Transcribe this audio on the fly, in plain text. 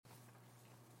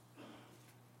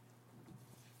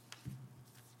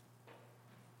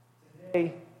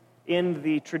In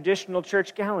the traditional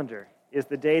church calendar is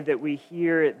the day that we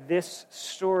hear this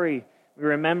story. We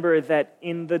remember that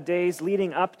in the days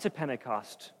leading up to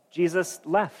Pentecost, Jesus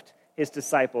left his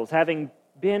disciples, having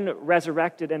been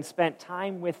resurrected, and spent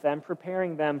time with them,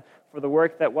 preparing them for the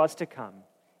work that was to come.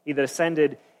 He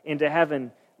ascended into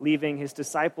heaven, leaving his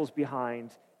disciples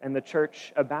behind, and the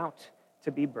church about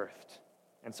to be birthed.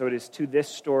 And so it is to this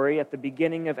story at the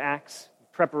beginning of Acts,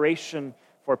 preparation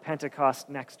for Pentecost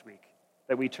next week,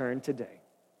 that we turn today.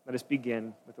 Let us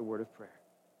begin with a word of prayer.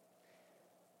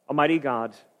 Almighty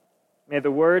God, may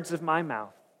the words of my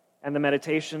mouth and the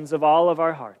meditations of all of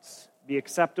our hearts be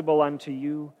acceptable unto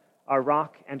you, our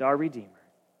rock and our Redeemer.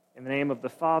 In the name of the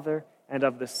Father, and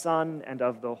of the Son, and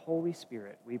of the Holy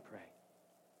Spirit, we pray.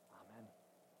 Amen.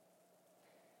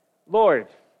 Lord,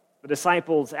 the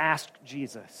disciples asked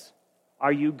Jesus,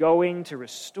 are you going to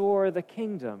restore the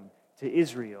kingdom to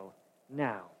Israel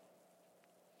now?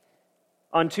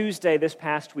 On Tuesday this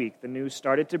past week, the news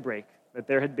started to break that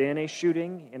there had been a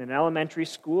shooting in an elementary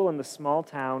school in the small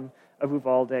town of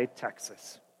Uvalde,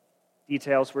 Texas.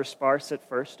 Details were sparse at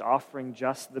first, offering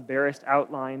just the barest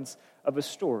outlines of a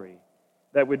story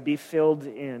that would be filled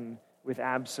in with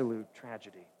absolute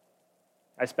tragedy.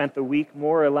 I spent the week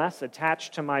more or less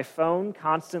attached to my phone,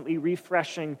 constantly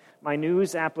refreshing my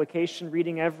news application,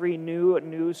 reading every new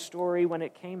news story when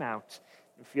it came out,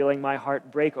 and feeling my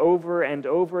heart break over and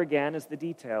over again as the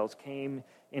details came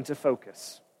into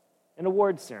focus. An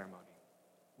award ceremony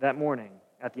that morning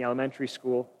at the elementary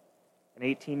school, an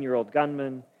 18-year-old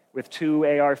gunman with 2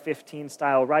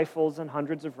 AR-15-style rifles and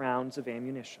hundreds of rounds of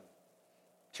ammunition.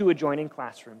 2 adjoining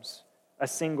classrooms, a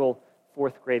single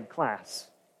 4th-grade class,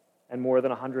 and more than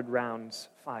 100 rounds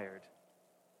fired.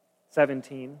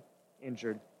 17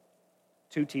 injured,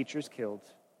 2 teachers killed,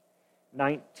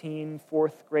 19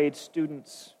 4th-grade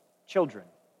students, children,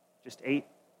 just 8,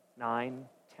 9,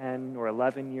 10, or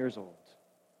 11 years old,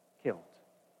 killed.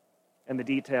 And the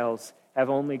details have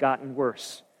only gotten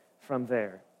worse from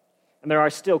there. And there are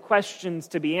still questions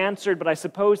to be answered, but I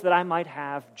suppose that I might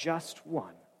have just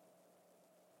one.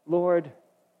 Lord,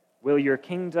 will your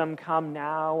kingdom come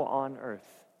now on earth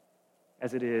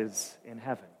as it is in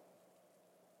heaven?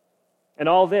 And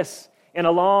all this in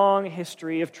a long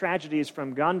history of tragedies,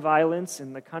 from gun violence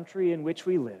in the country in which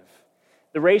we live,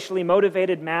 the racially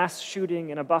motivated mass shooting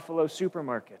in a Buffalo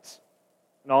supermarket,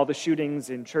 and all the shootings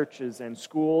in churches and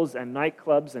schools and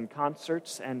nightclubs and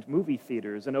concerts and movie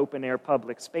theaters and open-air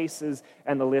public spaces,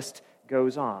 and the list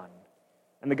goes on.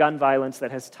 And the gun violence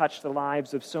that has touched the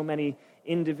lives of so many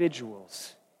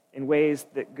individuals in ways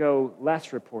that go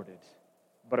less reported,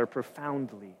 but are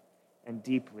profoundly and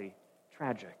deeply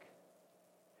tragic.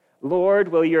 Lord,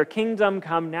 will your kingdom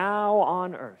come now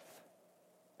on earth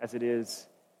as it is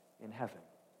in heaven?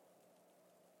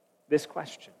 This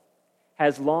question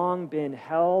has long been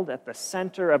held at the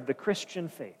center of the Christian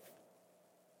faith,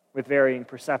 with varying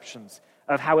perceptions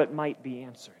of how it might be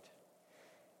answered.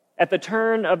 At the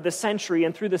turn of the century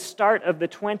and through the start of the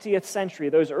 20th century,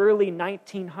 those early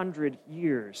 1900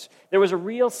 years, there was a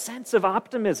real sense of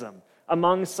optimism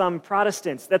among some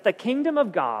Protestants that the kingdom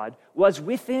of God was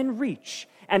within reach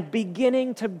and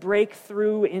beginning to break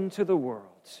through into the world.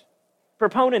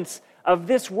 Proponents of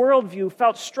this worldview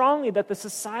felt strongly that the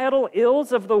societal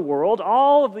ills of the world,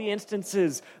 all of the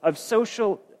instances of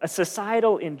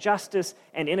societal injustice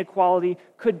and inequality,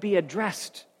 could be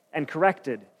addressed and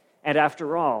corrected. And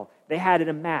after all, they had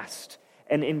amassed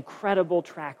an incredible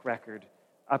track record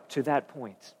up to that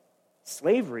point.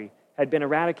 Slavery had been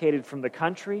eradicated from the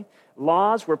country.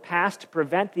 Laws were passed to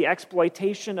prevent the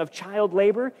exploitation of child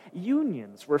labor.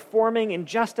 Unions were forming in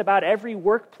just about every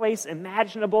workplace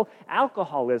imaginable.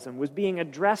 Alcoholism was being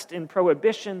addressed in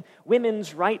prohibition.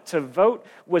 Women's right to vote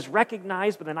was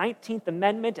recognized by the 19th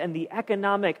Amendment, and the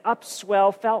economic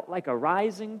upswell felt like a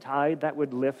rising tide that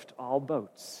would lift all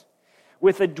boats.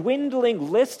 With a dwindling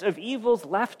list of evils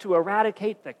left to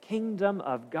eradicate, the kingdom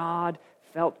of God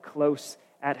felt close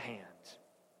at hand.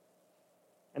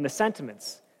 And the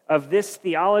sentiments of this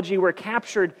theology were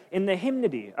captured in the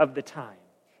hymnody of the time,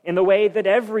 in the way that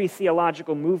every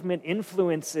theological movement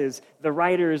influences the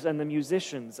writers and the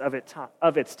musicians of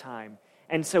its time.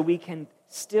 And so we can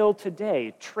still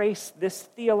today trace this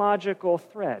theological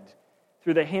thread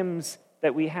through the hymns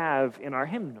that we have in our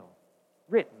hymnal,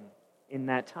 written in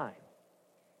that time.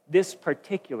 This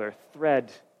particular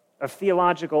thread of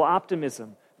theological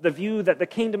optimism, the view that the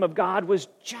kingdom of God was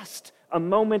just a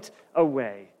moment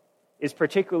away, is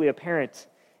particularly apparent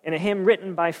in a hymn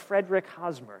written by Frederick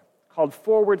Hosmer called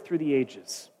Forward Through the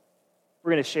Ages.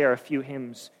 We're going to share a few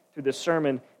hymns through the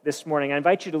sermon this morning. I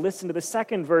invite you to listen to the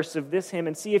second verse of this hymn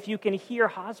and see if you can hear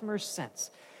Hosmer's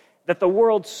sense that the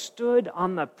world stood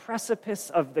on the precipice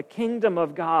of the kingdom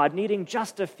of God, needing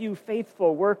just a few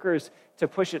faithful workers to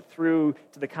push it through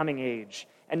to the coming age.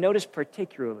 And notice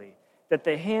particularly that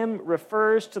the hymn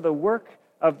refers to the work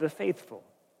of the faithful,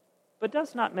 but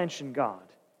does not mention God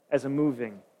as a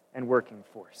moving and working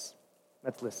force.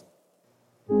 Let's listen.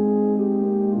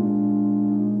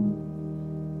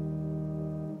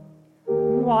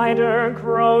 Wider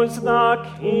grows the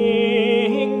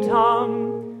kingdom,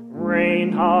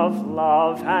 reign of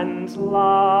love and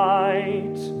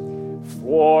light.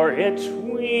 For it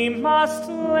we must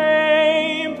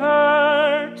labor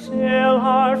till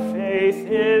our faith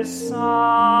is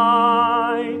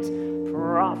sight.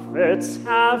 Prophets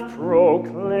have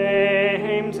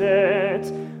proclaimed it,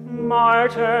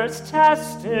 martyrs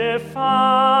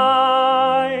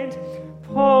testified.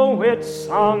 Poets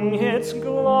sung its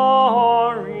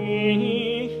glory,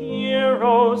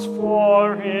 heroes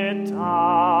for it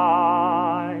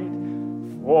died.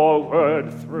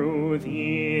 Forward through the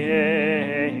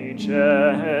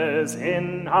ages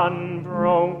in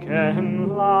unbroken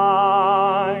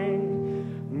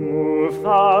line, move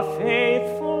the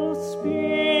faithful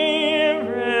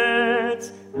spirit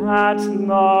at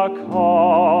the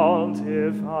call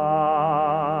divine.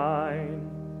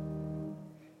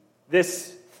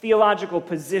 This theological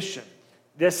position,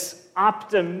 this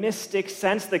optimistic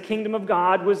sense the kingdom of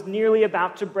God was nearly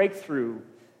about to break through,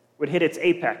 would hit its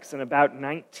apex in about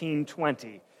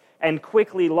 1920 and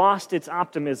quickly lost its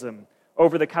optimism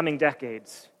over the coming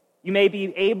decades. You may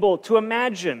be able to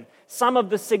imagine some of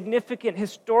the significant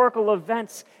historical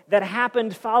events that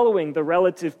happened following the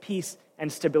relative peace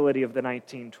and stability of the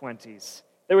 1920s.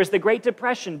 There was the Great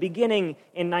Depression beginning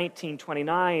in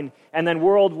 1929, and then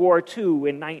World War II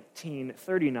in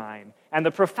 1939, and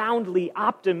the profoundly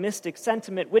optimistic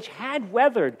sentiment which had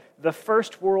weathered the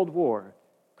First World War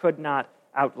could not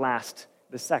outlast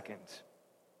the Second.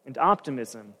 And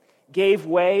optimism gave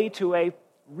way to a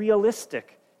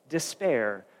realistic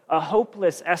despair, a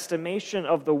hopeless estimation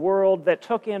of the world that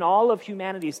took in all of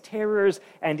humanity's terrors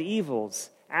and evils,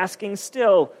 asking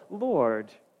still, Lord,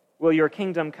 will your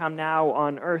kingdom come now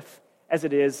on earth as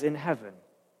it is in heaven?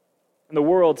 And the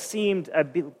world seemed a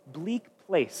bleak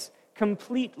place,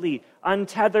 completely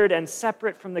untethered and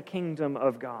separate from the kingdom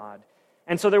of God.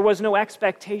 And so there was no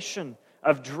expectation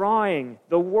of drawing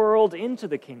the world into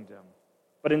the kingdom,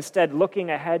 but instead looking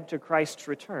ahead to Christ's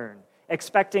return,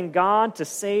 expecting God to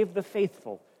save the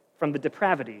faithful from the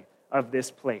depravity of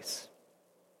this place.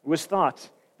 It was thought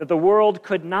that the world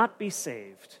could not be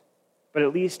saved, but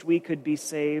at least we could be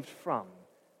saved from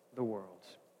the world.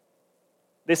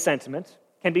 This sentiment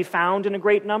can be found in a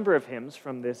great number of hymns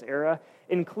from this era,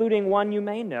 including one you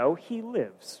may know, He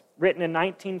Lives, written in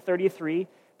 1933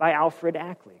 by Alfred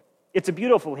Ackley. It's a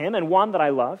beautiful hymn and one that I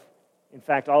love. In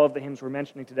fact, all of the hymns we're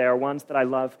mentioning today are ones that I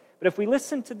love. But if we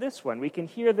listen to this one, we can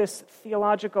hear this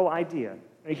theological idea.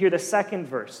 We hear the second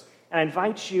verse. And I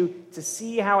invite you to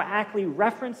see how Ackley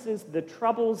references the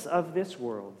troubles of this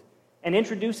world and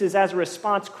introduces as a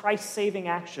response Christ's saving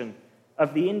action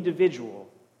of the individual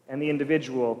and the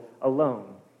individual alone.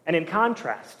 And in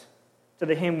contrast to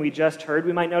the hymn we just heard,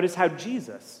 we might notice how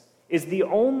Jesus is the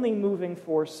only moving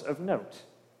force of note,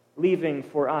 leaving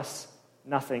for us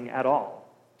nothing at all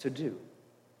to do.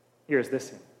 Here's this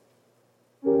hymn.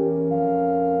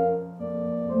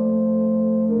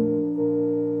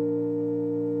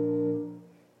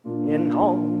 In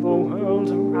all the world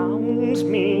around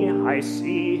me, I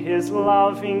see His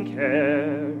loving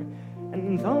care.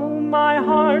 And though my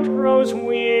heart grows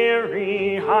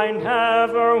weary, I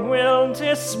never will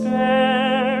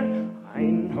despair. I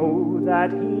know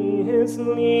that He is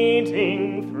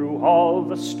leading through all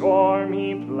the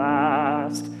stormy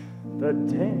blast. The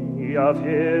day of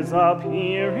His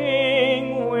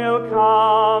appearing will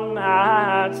come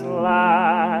at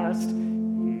last.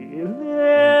 He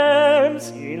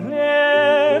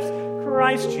lives,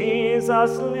 Christ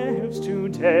Jesus lives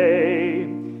today.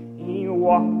 He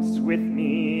walks with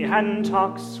me and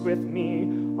talks with me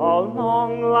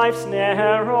along life's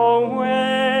narrow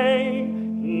way.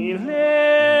 He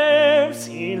lives,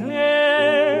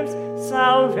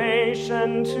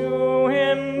 salvation to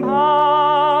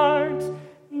impart.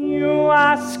 You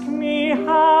ask me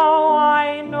how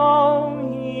I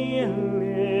know He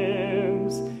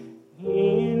lives.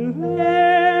 He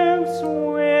lives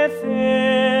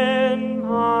within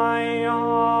my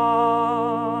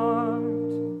heart.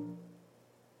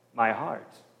 My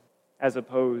heart, as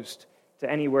opposed to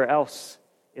anywhere else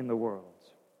in the world.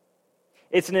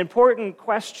 It's an important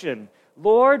question.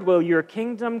 Lord, will your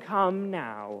kingdom come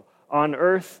now on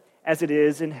earth as it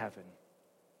is in heaven?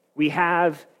 We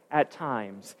have, at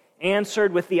times,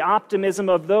 answered with the optimism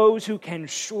of those who can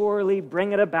surely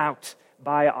bring it about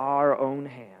by our own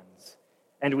hands.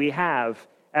 And we have,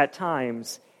 at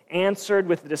times, answered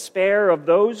with the despair of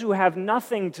those who have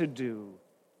nothing to do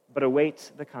but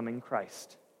await the coming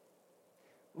Christ.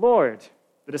 Lord,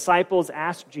 the disciples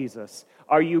asked Jesus,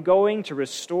 are you going to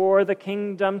restore the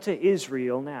kingdom to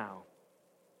Israel now?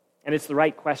 And it's the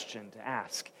right question to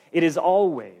ask. It is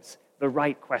always the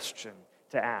right question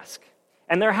to ask.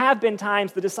 And there have been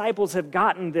times the disciples have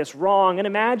gotten this wrong and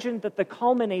imagined that the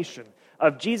culmination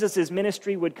of Jesus'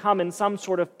 ministry would come in some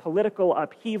sort of political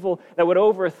upheaval that would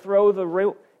overthrow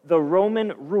the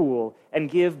Roman rule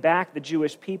and give back the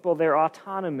Jewish people their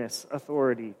autonomous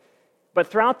authority. But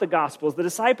throughout the Gospels, the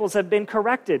disciples have been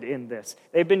corrected in this.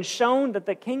 They've been shown that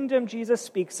the kingdom Jesus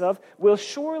speaks of will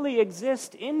surely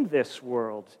exist in this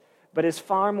world, but is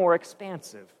far more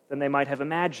expansive than they might have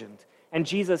imagined. And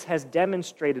Jesus has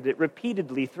demonstrated it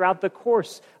repeatedly throughout the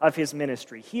course of his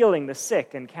ministry, healing the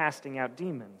sick and casting out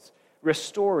demons,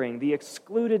 restoring the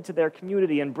excluded to their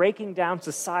community and breaking down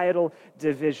societal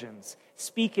divisions,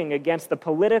 speaking against the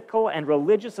political and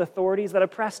religious authorities that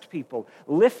oppressed people,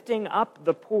 lifting up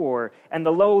the poor and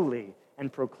the lowly,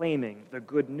 and proclaiming the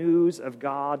good news of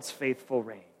God's faithful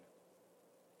reign.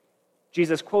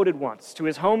 Jesus quoted once to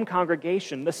his home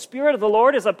congregation, "The Spirit of the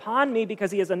Lord is upon me because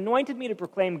he has anointed me to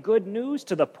proclaim good news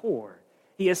to the poor.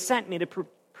 He has sent me to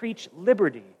preach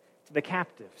liberty to the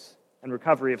captives and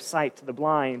recovery of sight to the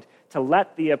blind, to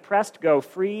let the oppressed go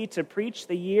free, to preach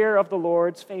the year of the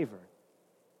Lord's favor."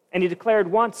 And he declared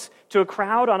once to a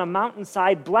crowd on a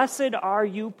mountainside, "Blessed are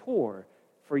you poor,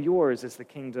 for yours is the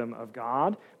kingdom of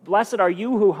God. Blessed are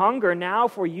you who hunger now,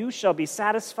 for you shall be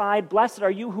satisfied. Blessed are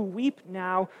you who weep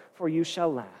now, for you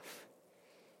shall laugh."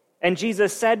 And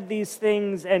Jesus said these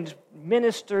things and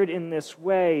ministered in this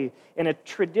way in a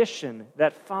tradition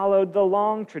that followed the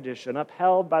long tradition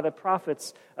upheld by the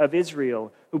prophets of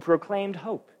Israel, who proclaimed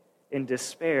hope in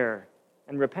despair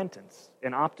and repentance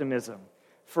in optimism,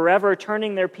 forever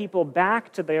turning their people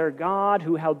back to their God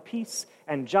who held peace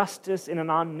and justice in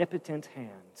an omnipotent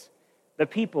hand. The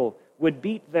people would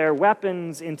beat their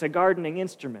weapons into gardening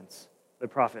instruments, the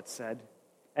prophet said,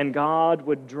 and God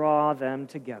would draw them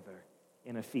together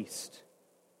in a feast.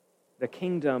 The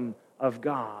kingdom of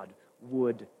God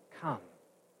would come.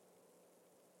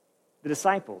 The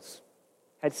disciples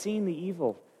had seen the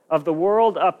evil of the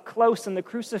world up close in the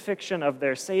crucifixion of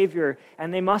their Savior,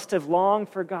 and they must have longed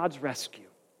for God's rescue,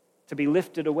 to be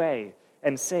lifted away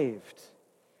and saved.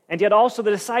 And yet also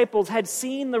the disciples had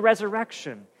seen the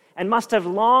resurrection and must have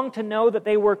longed to know that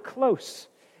they were close,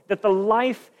 that the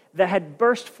life that had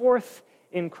burst forth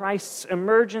in Christ's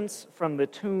emergence from the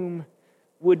tomb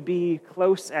would be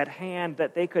close at hand,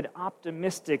 that they could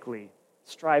optimistically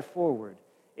strive forward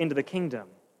into the kingdom.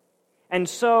 And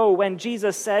so when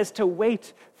Jesus says to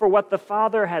wait for what the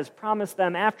Father has promised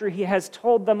them after he has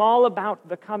told them all about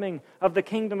the coming of the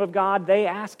kingdom of God, they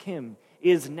ask him,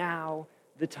 "Is now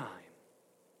the time?"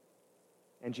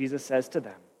 And Jesus says to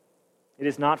them, "It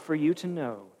is not for you to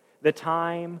know the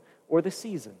time or the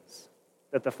seasons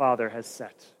that the Father has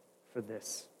set for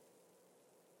this."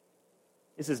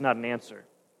 This is not an answer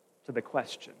to the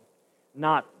question.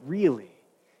 Not really.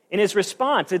 In his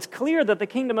response, it's clear that the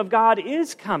kingdom of God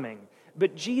is coming,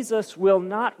 but Jesus will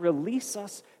not release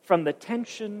us from the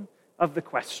tension of the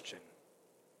question.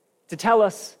 To tell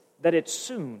us that it's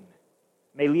soon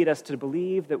may lead us to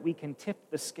believe that we can tip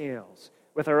the scales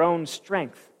with our own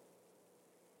strength,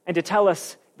 and to tell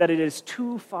us that it is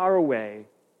too far away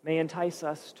may entice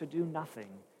us to do nothing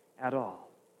at all.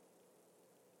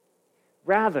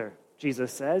 Rather,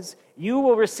 Jesus says, you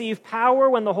will receive power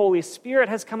when the Holy Spirit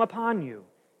has come upon you,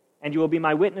 and you will be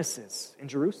my witnesses in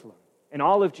Jerusalem, in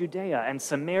all of Judea and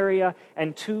Samaria,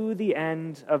 and to the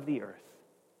end of the earth.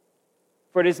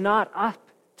 For it is not up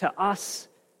to us,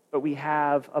 but we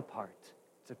have a part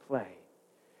to play.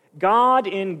 God,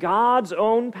 in God's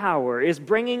own power, is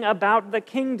bringing about the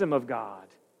kingdom of God,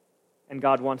 and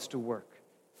God wants to work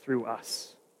through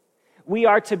us. We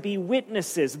are to be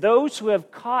witnesses, those who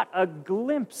have caught a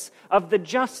glimpse of the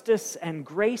justice and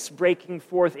grace breaking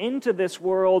forth into this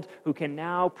world, who can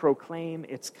now proclaim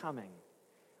its coming.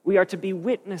 We are to be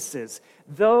witnesses,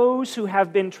 those who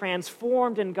have been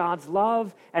transformed in God's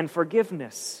love and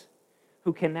forgiveness,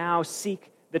 who can now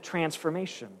seek the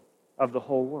transformation of the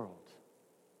whole world.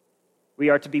 We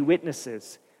are to be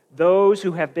witnesses, those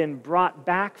who have been brought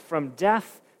back from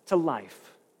death to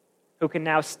life, who can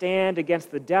now stand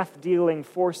against the death-dealing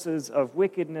forces of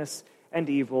wickedness and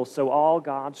evil, so all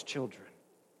God's children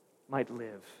might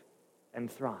live and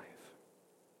thrive.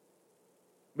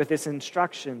 With this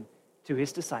instruction to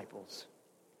his disciples,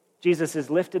 Jesus is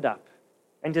lifted up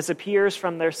and disappears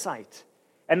from their sight.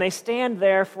 And they stand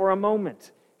there for a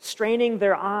moment, straining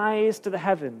their eyes to the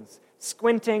heavens,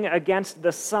 squinting against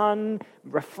the sun,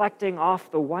 reflecting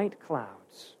off the white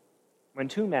clouds, when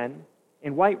two men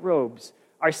in white robes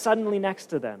are suddenly next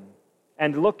to them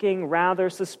and looking rather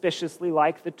suspiciously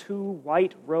like the two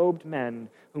white-robed men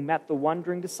who met the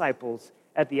wondering disciples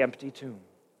at the empty tomb.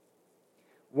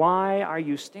 "Why are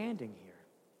you standing here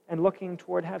and looking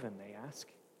toward heaven?" they ask.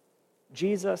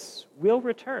 "Jesus will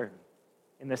return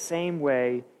in the same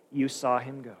way you saw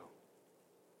him go."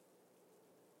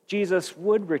 Jesus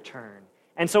would return.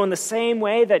 And so in the same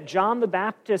way that John the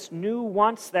Baptist knew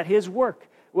once that his work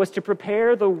was to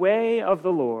prepare the way of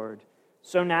the Lord,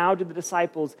 so now do the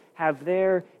disciples have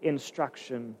their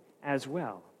instruction as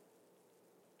well,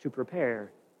 to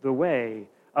prepare the way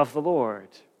of the Lord.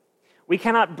 We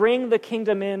cannot bring the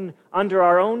kingdom in under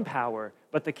our own power,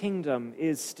 but the kingdom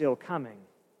is still coming.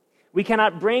 We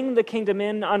cannot bring the kingdom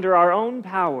in under our own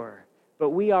power, but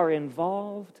we are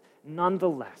involved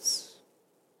nonetheless.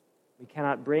 We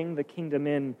cannot bring the kingdom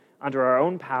in under our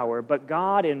own power, but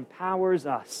God empowers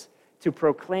us to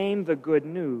proclaim the good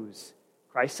news.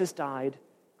 Christ has died,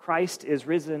 Christ is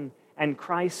risen, and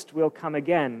Christ will come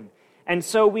again. And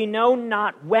so we know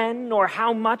not when nor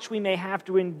how much we may have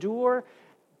to endure,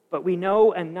 but we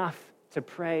know enough to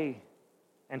pray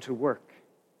and to work.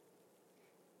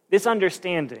 This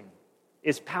understanding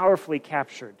is powerfully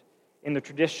captured in the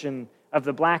tradition of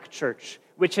the Black church,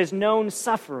 which has known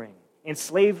suffering in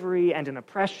slavery and in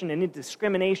oppression and in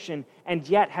discrimination, and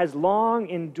yet has long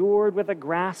endured with a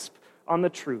grasp on the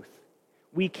truth.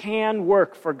 We can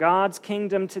work for God's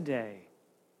kingdom today,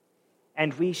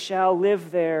 and we shall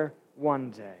live there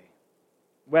one day,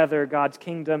 whether God's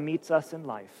kingdom meets us in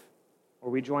life or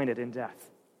we join it in death.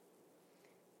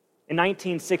 In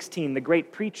 1916, the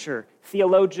great preacher,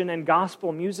 theologian, and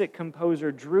gospel music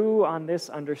composer drew on this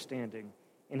understanding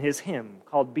in his hymn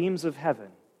called "Beams of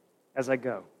Heaven As I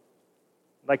Go."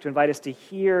 I'd like to invite us to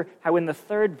hear how in the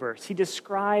third verse he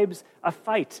describes a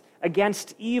fight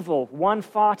against evil, one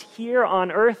fought here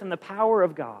on earth in the power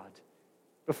of God.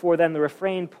 Before then, the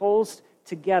refrain pulls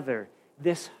together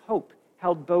this hope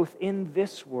held both in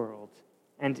this world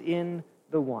and in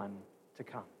the one to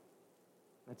come.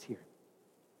 Let's hear it.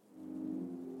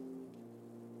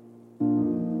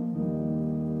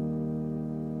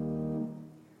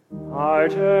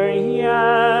 Harder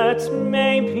yet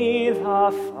may be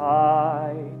the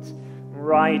fight,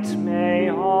 right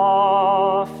may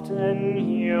often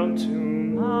yield to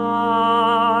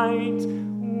might,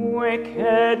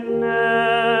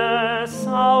 wickedness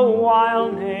a while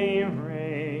may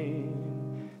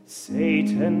reign,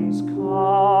 Satan's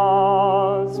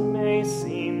cause may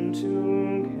seem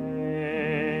to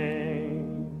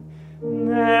gain.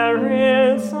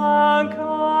 There is a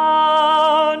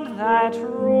God that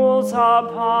rules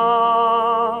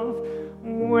above,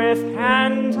 with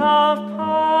hand of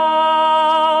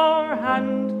power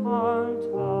and heart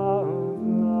of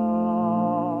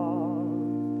love.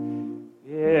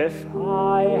 If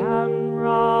I am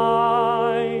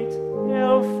right,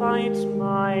 he'll fight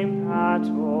my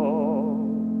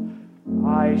battle.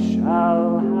 I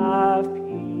shall have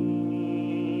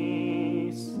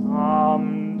peace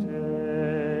someday.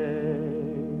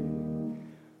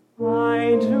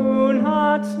 I do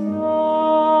not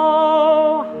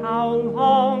know how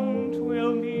long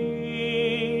 'twill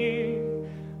be,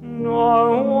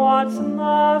 nor what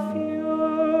the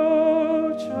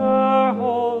future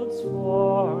holds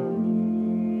for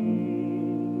me.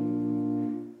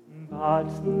 But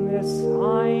this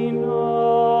I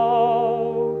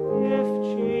know, if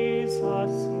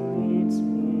Jesus leads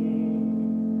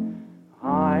me,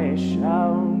 I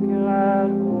shall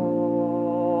get home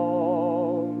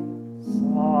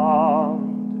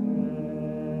someday.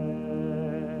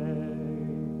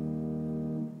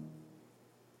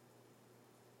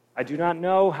 I do not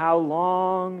know how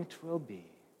long 'twill be.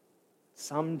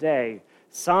 Someday,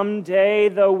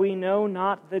 though we know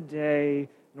not the day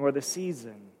nor the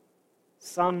season.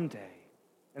 Someday,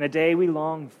 and a day we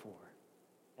long for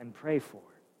and pray for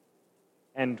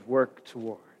and work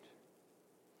toward.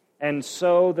 And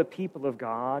so the people of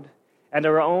God and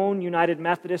our own United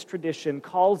Methodist tradition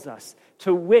calls us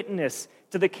to witness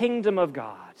to the kingdom of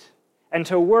God and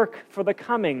to work for the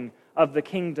coming of the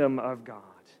kingdom of God.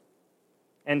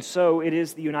 And so it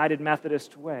is the United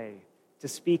Methodist way to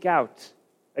speak out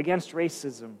against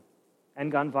racism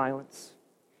and gun violence,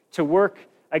 to work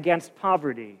against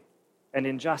poverty and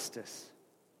injustice,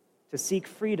 to seek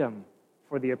freedom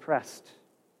for the oppressed,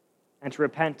 and to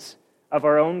repent of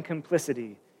our own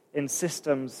complicity in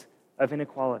systems of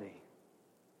inequality.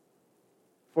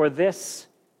 For this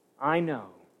I know,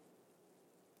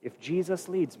 if Jesus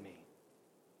leads me,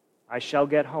 I shall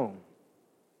get home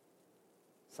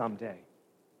someday.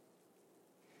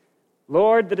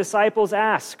 Lord, the disciples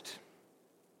asked,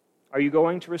 are you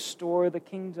going to restore the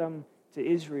kingdom to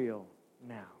Israel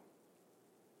now?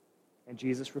 And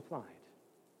Jesus replied,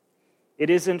 it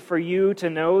isn't for you to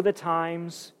know the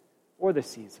times or the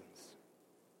seasons.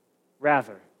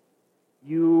 Rather,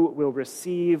 you will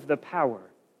receive the power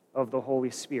of the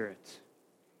Holy Spirit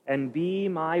and be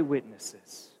my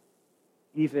witnesses,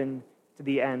 even to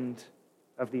the end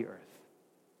of the earth.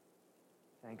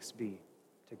 Thanks be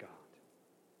to God.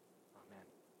 Amen.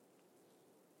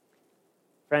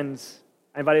 Friends,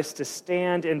 I invite us to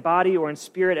stand in body or in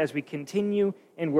spirit as we continue in worship.